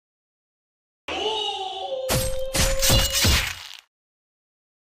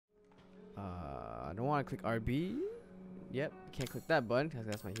want to click RB. Yep, can't click that button because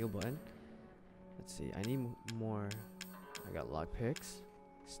that's my heal button. Let's see. I need more. I got lock picks,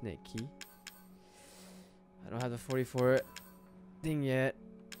 snake key. I don't have the 44 thing yet.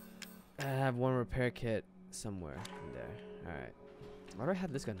 I have one repair kit somewhere in there. All right. Why do I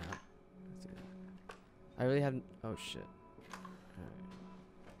have this gun now? I really have. Oh shit.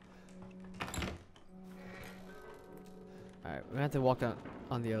 Alright, we're gonna have to walk down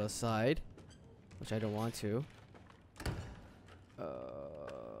on the other side, which I don't want to.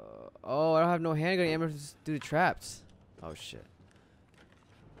 Oh, I don't have no handgun ammo to do the traps. Oh shit.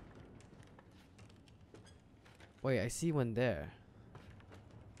 Wait, I see one there.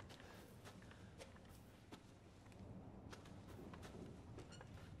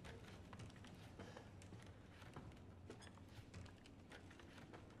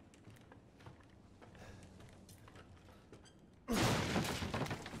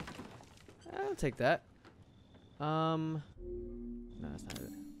 I'll take that. No, that's not it.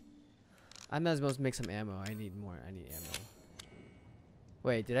 I might as well make some ammo. I need more. I need ammo.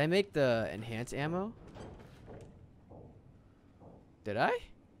 Wait, did I make the enhanced ammo? Did I?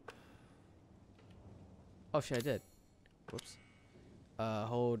 Oh shit, I did. Whoops.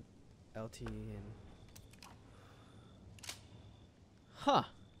 Hold LT and. Huh.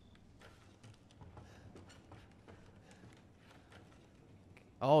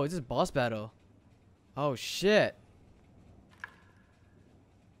 Oh, it's just boss battle. Oh shit.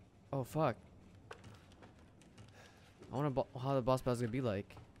 Oh fuck. I wonder how the boss battle's gonna be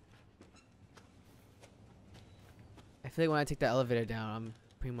like. I feel like when I take the elevator down, I'm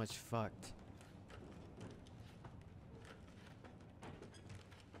pretty much fucked.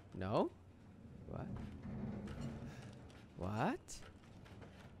 No? What? What?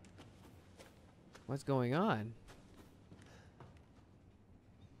 What's going on?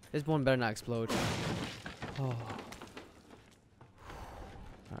 This one better not explode. Oh.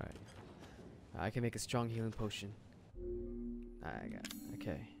 Alright. I can make a strong healing potion. I got it.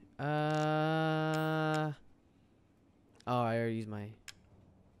 Okay. Oh, I already used my.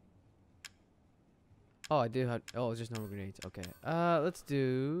 Oh, I do have. Oh, it's just normal grenades. Okay. Let's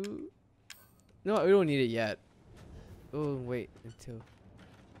do. No, we don't need it yet. Oh, wait until.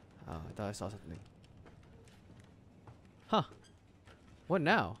 Oh, I thought I saw something. Huh. What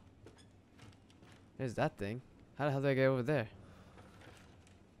now? There's that thing. How the hell do I get over there?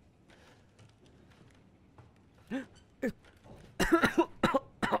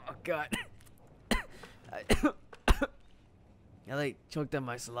 Oh god. I like choked on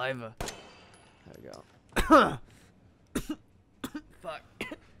my saliva. There we go. Fuck.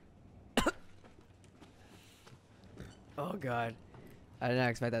 Oh god. I did not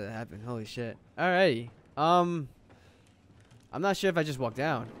expect that to happen. Holy shit. Alrighty. I'm not sure if I just walked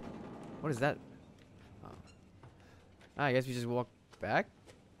down. What is that? Oh. I guess we just walk back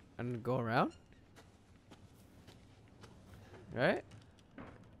and go around. Right?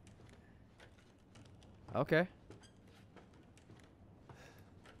 Okay.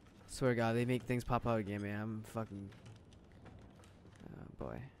 Swear to God, they make things pop out again, man. I'm fucking. Oh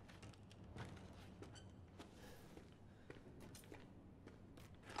boy.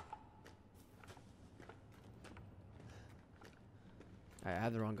 I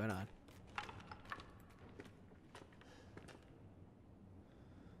have the wrong gun on.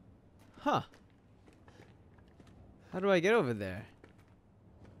 Huh. How do I get over there?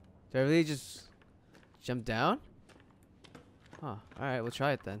 Do I really just jump down? Huh. Alright, we'll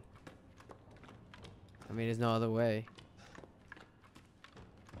try it then. I mean, there's no other way.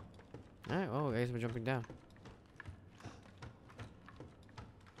 Alright, well, I guess we're jumping down.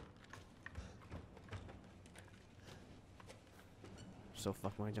 So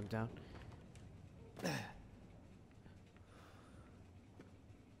fuck when I jump down.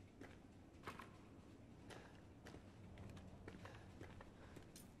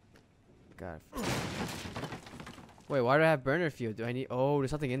 God. Wait, why do I have burner fuel? Do I need? Oh, there's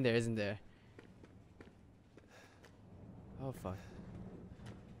something in there, isn't there? Oh fuck.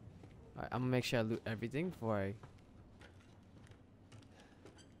 Alright, I'm gonna make sure I loot everything before I.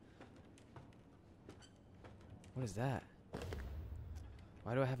 What is that?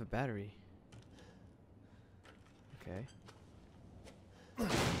 Why do I have a battery? Okay.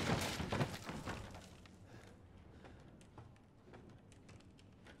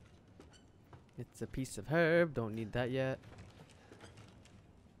 It's a piece of herb. Don't need that yet.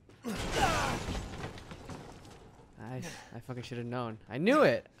 I fucking should have known. I knew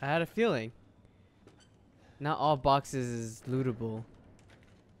it. I had a feeling. Not all boxes is lootable.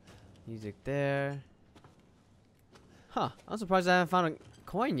 Music there. Huh. I'm surprised I haven't found a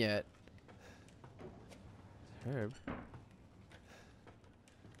coin yet. Herb.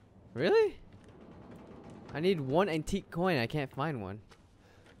 Really? I need one antique coin. I can't find one.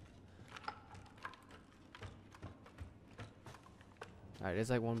 Alright, there's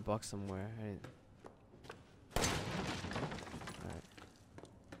like $1 somewhere. Alright.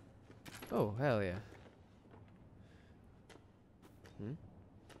 Oh, hell yeah.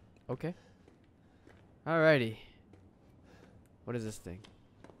 Okay. Alrighty. What is this thing?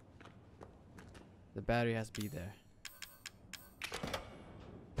 The battery has to be there.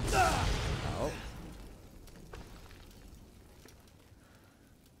 Oh.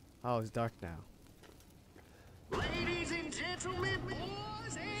 Oh, it's dark now. Ladies and gentlemen,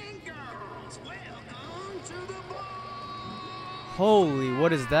 boys and girls, welcome to the bar. Holy,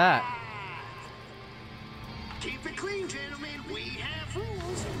 what is that? Keep it clean, gentlemen. We have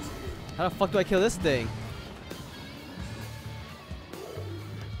rules. How the fuck do I kill this thing?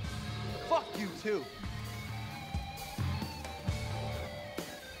 Fuck you too.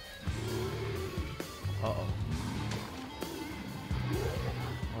 Uh-oh.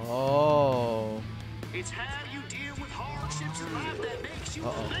 Oh. It's how you deal with hardships in life that makes you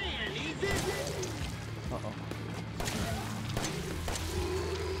Uh-oh. a man, Ethan. Uh-oh.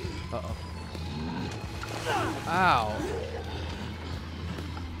 Uh-oh. Ow.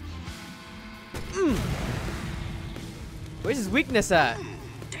 Where's his weakness at?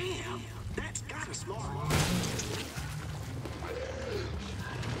 Damn, that's gotta smart.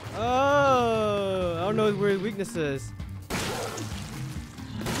 Oh, I don't know where his weakness is.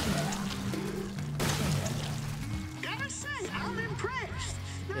 Gotta say, I'm impressed.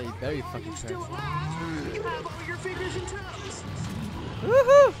 Yeah, you better be fucking still impressed. alive. You have all your fingers and toes.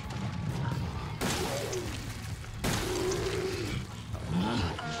 Woohoo!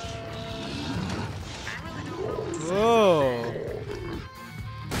 Whoa.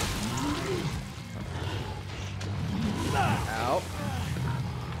 Ow.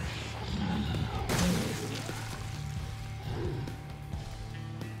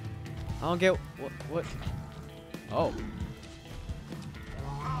 I don't get what? Oh.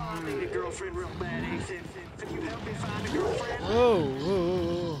 I need a girlfriend real bad, Ethan. Can you help me find a girlfriend? Whoa, whoa,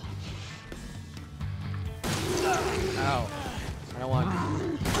 whoa, whoa. Ow. I don't want.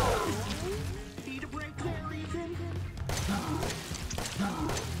 Need a break there, Ethan?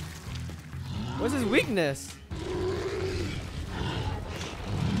 What's his weakness?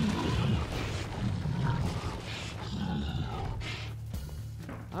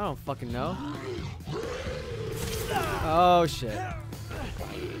 I don't fucking know. Oh shit.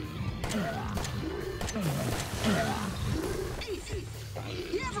 Ethan,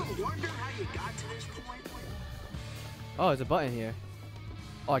 you ever wonder how you got to this point? Oh, there's a button here.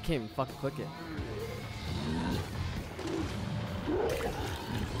 Oh, I can't even fucking click it.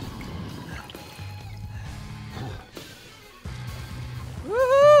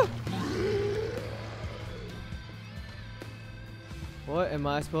 Woohoo! What am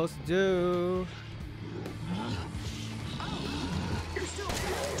I supposed to do? You're still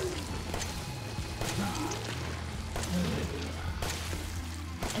here.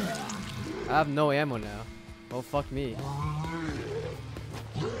 I have no ammo now. Oh, fuck me.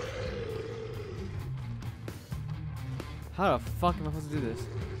 How the fuck am I supposed to do this?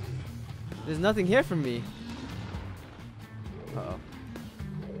 There's nothing here for me. Uh-oh.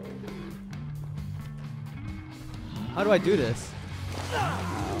 How do I do this?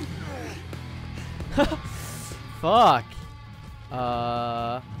 Fuck.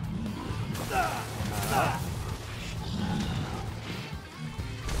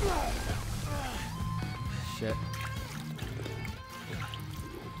 Shit.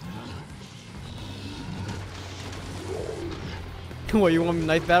 What, you want me to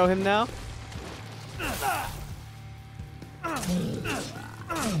knife battle him now?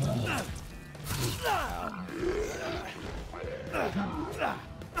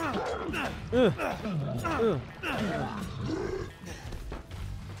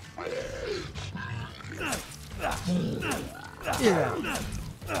 Yeah.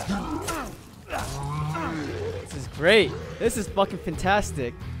 This is great. This is fucking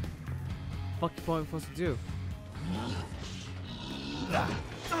fantastic. What the fuck am I supposed to do?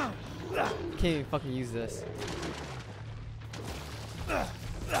 Can't even fucking use this.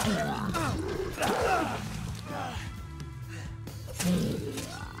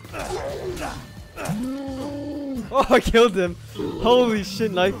 Oh, I killed him. Holy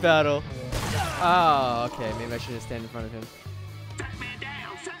shit, knife battle. Oh, okay. Maybe I shouldn't stand in front of him. Fat man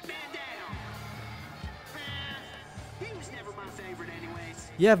down, fat man down. He was never my favorite anyways.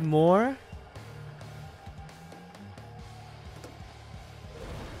 You have more?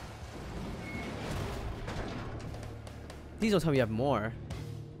 Please don't tell me you have more.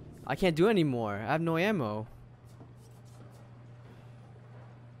 I can't do any more. I have no ammo.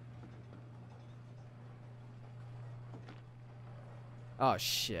 Oh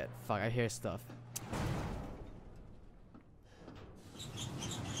shit. Fuck, I hear stuff.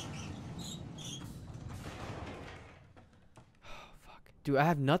 Fuck. Dude, I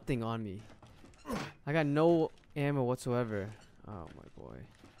have nothing on me. I got no ammo whatsoever. Oh my boy.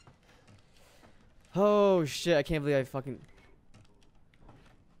 Oh shit, I can't believe I fucking...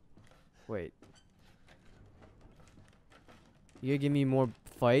 Wait. You gonna give me more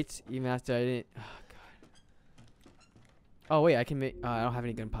fights even after I didn't... Oh god. Oh wait, I can make... I don't have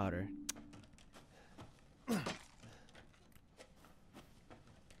any gunpowder.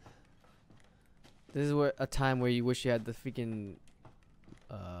 This is where a time where you wish you had the freaking...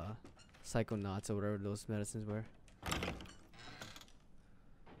 Psychonauts or whatever those medicines were.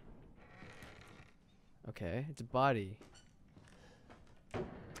 Okay, it's a body.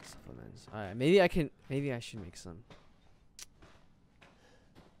 Supplements. Alright, maybe I can... Maybe I should make some.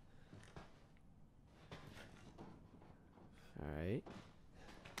 Alright.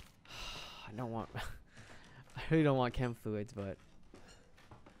 I don't want... I really don't want chem fluids, but...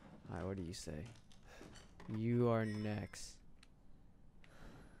 Alright, what do you say? You are next.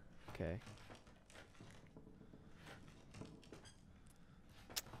 Okay.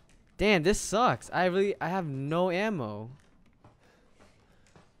 Damn, this sucks. I have no ammo.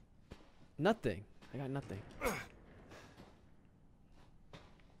 Nothing. I got nothing.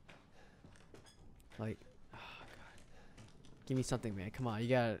 Like, oh god. Give me something, man. Come on, you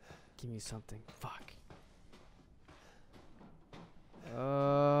gotta give me something. Fuck.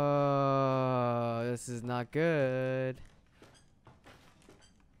 Oh, this is not good.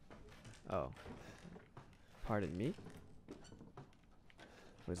 Oh. Pardon me?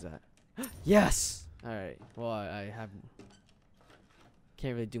 What is that? Yes! Alright. Well, I have...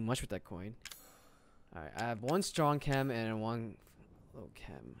 Can't really do much with that coin. Alright. I have one strong chem and one low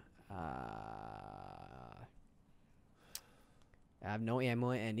chem. I have no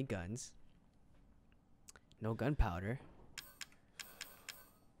ammo and any guns. No gunpowder.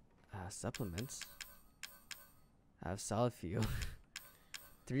 Supplements. I have solid fuel.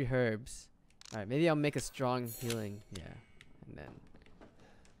 3 herbs. Alright, maybe I'll make a strong healing. Yeah. And then...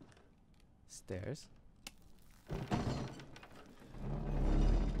 Stairs.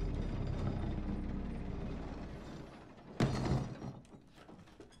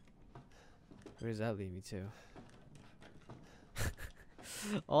 Where does that lead me to?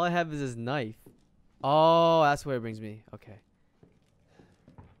 All I have is this knife. Oh, that's where it brings me. Okay.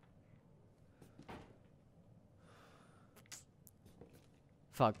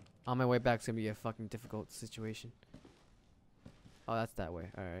 Fuck. On my way back, it's gonna be a fucking difficult situation. Oh, that's that way.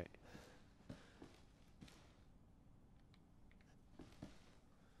 Alright.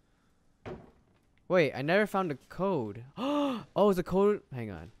 Wait, I never found a code. Oh, it's a code. Hang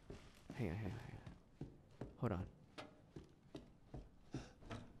on. Hang on. Hold on.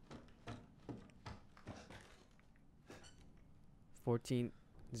 $1408.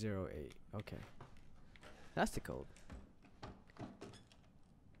 Okay. That's the code.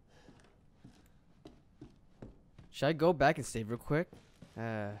 Should I go back and save real quick?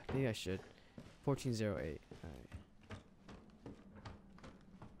 Maybe I should. 1408. Alright.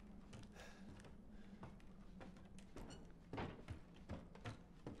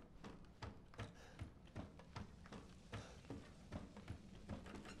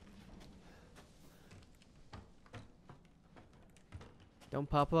 Don't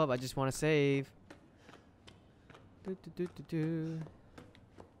pop up. I just want to save.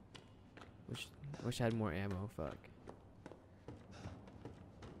 Wish I had more ammo. Fuck.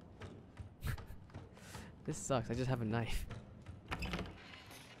 This sucks. I just have a knife.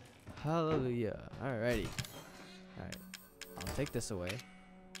 Hallelujah. Alrighty. Alright. I'll take this away.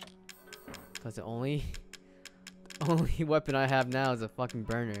 Cause the only weapon I have now is a fucking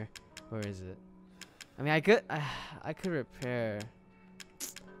burner. Where is it? I mean, I could repair.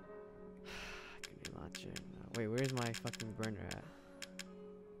 Launcher. No, wait, where's my fucking burner at?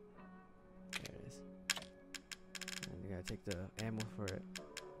 There it is. And you gotta take the ammo for it.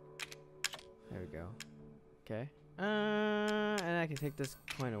 There we go. Okay. And I can take this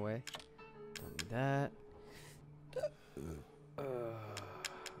coin away. Don't need that.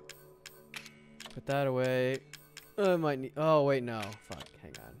 Put that away. I might need. Oh wait, no. Fuck.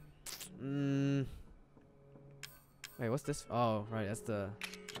 Hang on. Wait, what's this? Oh, right. That's the.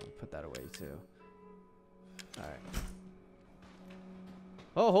 I'll put that away too. All right.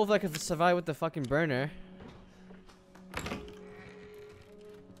 Oh, hopefully I can survive with the fucking burner.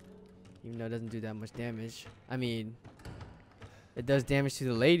 Even though it doesn't do that much damage. I mean, It does damage to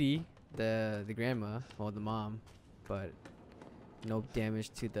the lady, the grandma, well the mom, but no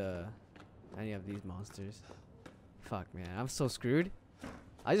damage to the any of these monsters. Fuck man, I'm so screwed.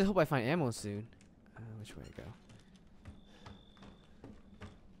 I just hope I find ammo soon. Which way to go?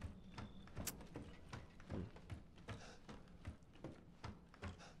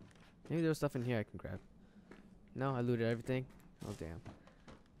 Maybe there's stuff in here I can grab. No, I looted everything. Oh damn.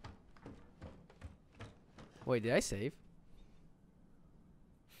 Wait, did I save?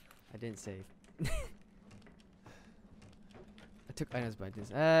 I didn't save. I took items by this.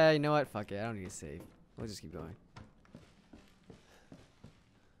 You know what? Fuck it. I don't need to save. We'll just keep going.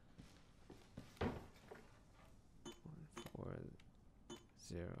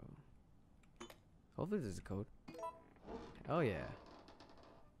 Zero. Hopefully there's a code. Oh yeah.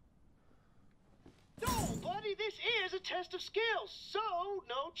 No, buddy, this is a test of skills, so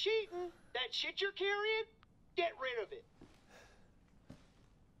no cheating. That shit you're carrying, get rid of it.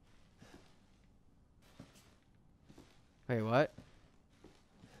 Wait, what?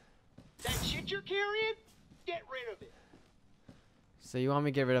 That shit you're carrying, get rid of it. So you want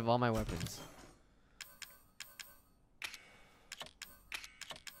me to get rid of all my weapons?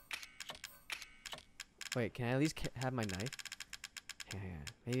 Wait, can I at least have my knife? Hang on.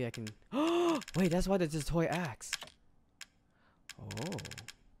 Maybe I can. Wait, that's why there's this toy axe. Oh.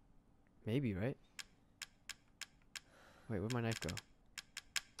 Maybe, right? Wait, where'd my knife go?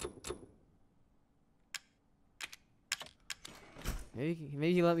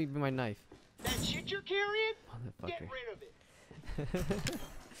 Maybe he let me bring my knife. That shit you're carrying, get Motherfucker. rid of it.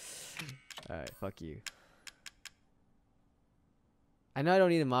 Alright, fuck you. I know I don't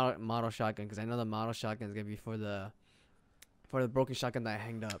need a model shotgun because I know the model shotgun is gonna be for the broken shotgun that I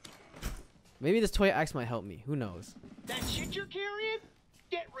hanged up. Maybe this toy axe might help me. Who knows? That shit you're carrying,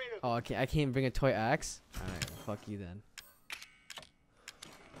 get rid of it. Oh, okay. I can't bring a toy axe. All right, well, fuck you then.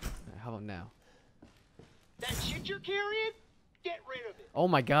 All right, how about now? That shit you're carrying, get rid of it. Oh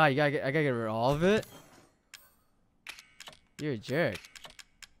my god, I gotta get rid of all of it. You're a jerk.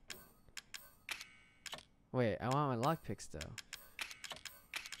 Wait, I want my lockpicks though.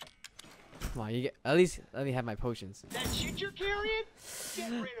 Come on, you get at least let me have my potions. That shit you're carrying,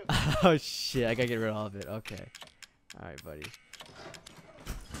 get rid of it. Oh shit, I gotta get rid of all of it. Okay. Alright, buddy.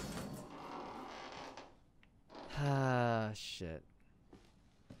 Ah shit.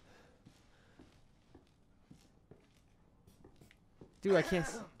 Dude, I can't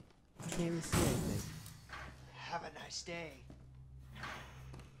even see anything. Have a nice day.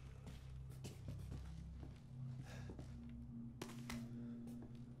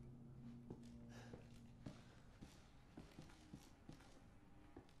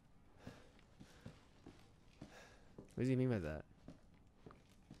 What does he mean by that?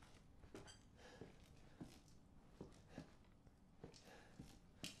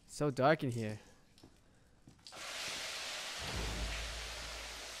 It's so dark in here.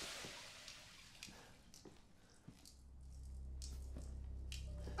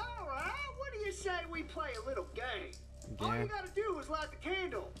 Alright, what do you say we play a little game? All Yeah. you gotta do is light the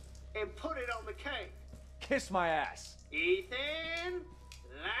candle and put it on the cake. Kiss my ass. Ethan,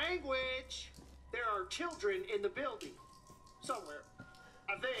 language. There are children in the building. Somewhere.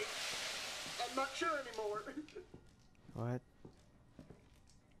 I think. I'm not sure anymore. What?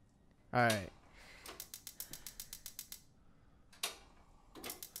 Alright.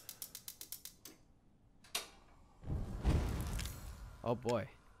 Oh boy,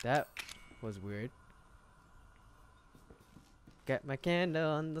 that was weird. Got my candle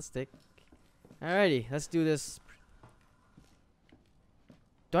on the stick. Alrighty, let's do this.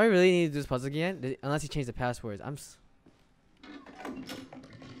 Do I really need to do this puzzle again? Unless he changed the passwords.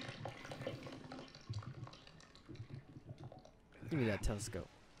 Give me that telescope.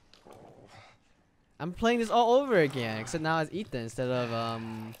 I'm playing this all over again, except now it's Ethan instead of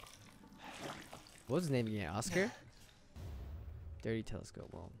what was his name again? Oscar? Dirty telescope.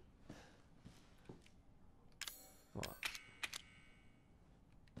 Well.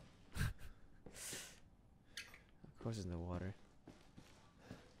 Of course there's no water.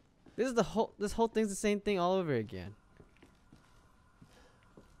 This whole thing's the same thing all over again.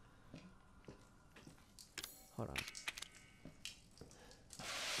 Hold on.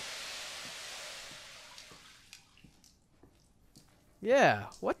 Yeah,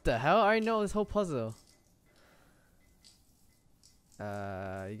 what the hell? I already know this whole puzzle.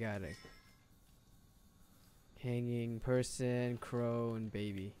 You got it. Hanging person, crow, and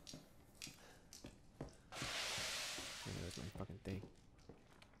baby. That's my fucking thing.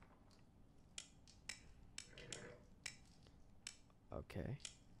 Okay.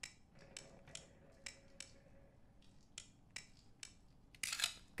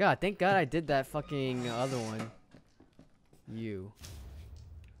 God, thank God I did that fucking other one. You.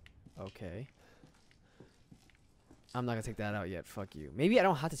 Okay. I'm not gonna take that out yet. Fuck you. Maybe I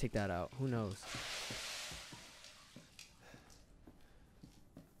don't have to take that out. Who knows?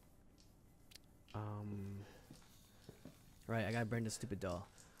 Right, I gotta burn this stupid doll.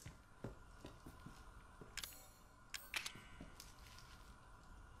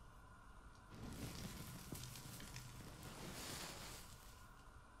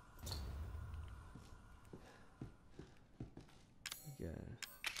 Yeah.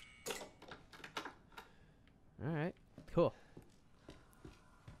 Alright, cool.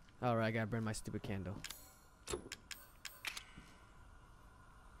 Alright, I gotta burn my stupid candle.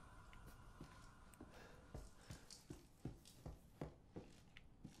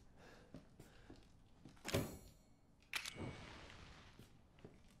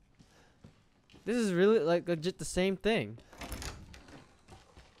 This is really like legit the same thing.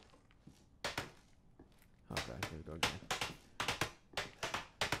 Okay, here we go again.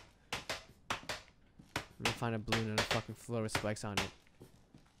 I'm gonna find a balloon on a fucking floor with spikes on it.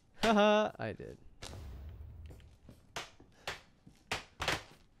 Haha, I did.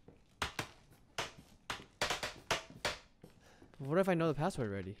 What if I know the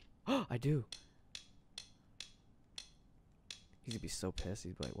password already? Oh, I do. He's gonna be so pissed.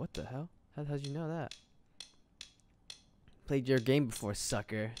 He's like, what the hell? How'd you know that? Played your game before,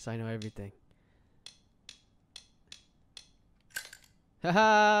 sucker, so I know everything.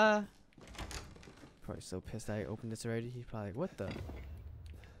 Haha! Probably so pissed that I opened this already. He's probably like, what the?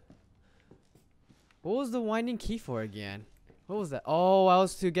 What was the winding key for again? What was that? Oh, I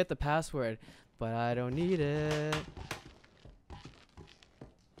was to get the password, but I don't need it.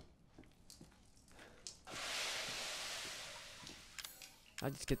 I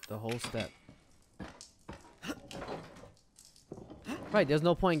just get the whole step. Right, there's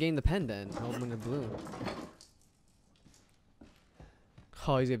no point in getting the pen then. I'll open the balloon.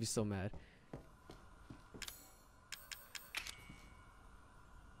 Oh, he's gonna be so mad.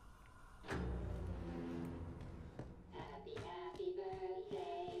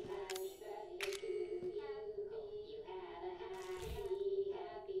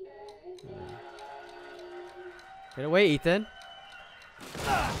 Get away, Ethan.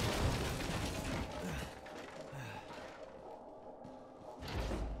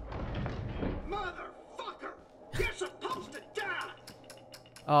 Motherfucker! You're supposed to die!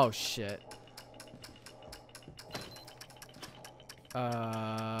 Oh shit.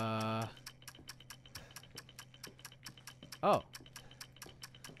 Oh.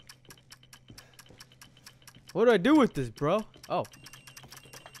 What do I do with this, bro? Oh.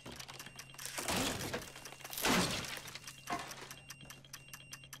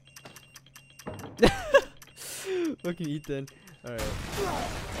 Fucking Ethan. Alright. Oh.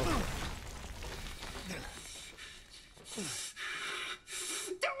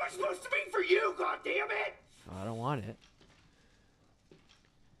 That was supposed to be for you, goddammit! Oh, I don't want it.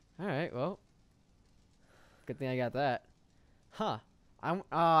 Alright, well. Good thing I got that. Huh.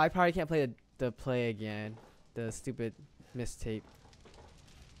 I probably can't play the play again. The stupid mistape.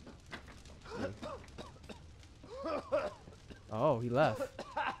 Oh, he left.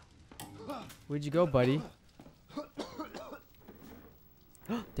 Where'd you go, buddy?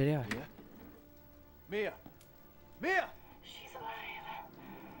 There they are. Mia! Mia! She's alive.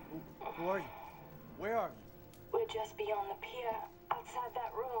 Who are you? Where are you? We're just beyond the pier, outside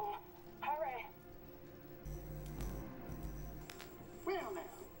that room. Hurry. Well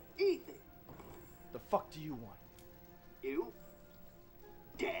now, Ethan. The fuck do you want? You?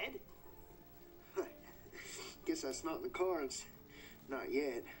 Dead? Guess that's not in the cards. Not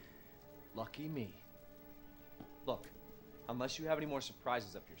yet. Lucky me. Look, unless you have any more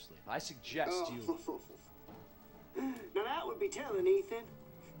surprises up your sleeve, I suggest you... Now that would be telling, Ethan.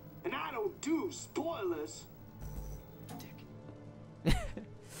 And I don't do spoilers. Dick.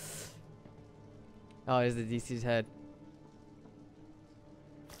 Oh, is the DC's head.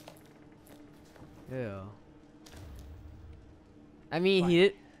 Ew. I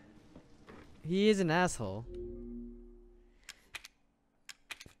mean, he is an asshole.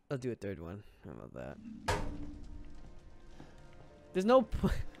 I'll do a third one. How about that? There's no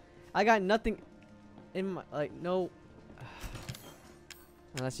I got nothing in my, like, no.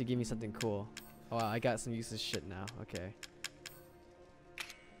 Unless you give me something cool. Oh, wow, I got some useless shit now. Okay.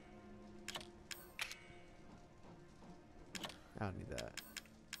 I don't need that.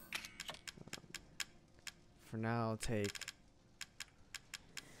 For now, I'll take.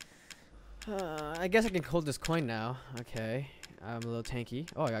 I guess I can hold this coin now. Okay. I'm a little tanky.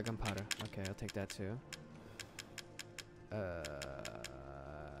 Oh, I got gunpowder. Okay, I'll take that too.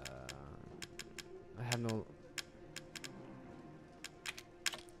 I have no.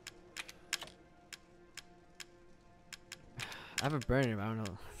 I have a burner, but I don't know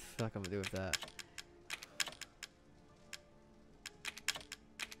what the fuck I'm gonna do with that.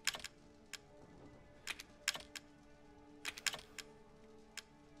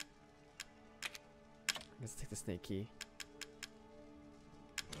 Let's take the snake key.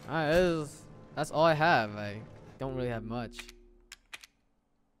 Alright, that's all I have. I don't really have much.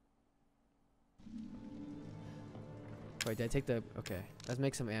 Wait, did I take the... Okay, let's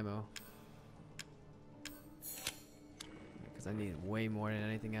make some ammo. Because I need way more than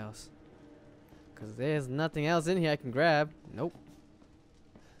anything else. Because there's nothing else in here I can grab. Nope.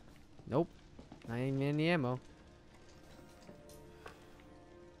 Nope. Not even any ammo.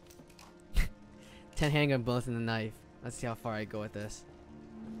 10 handgun bullets and a knife. Let's see how far I go with this.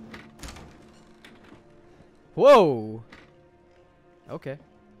 Whoa! Okay.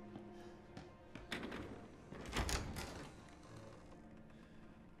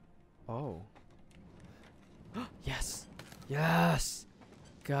 Oh. Yes! Yes!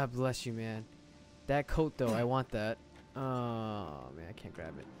 God bless you, man. That coat, though, I want that. Oh, man, I can't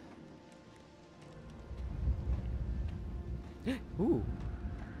grab it. Ooh.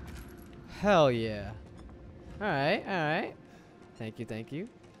 Hell yeah. Alright, alright. Thank you, thank you.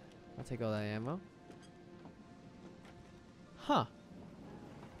 I'll take all that ammo. Huh.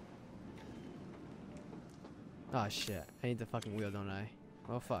 Oh shit. I need the fucking wheel, don't I?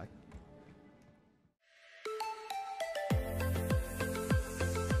 Oh fuck.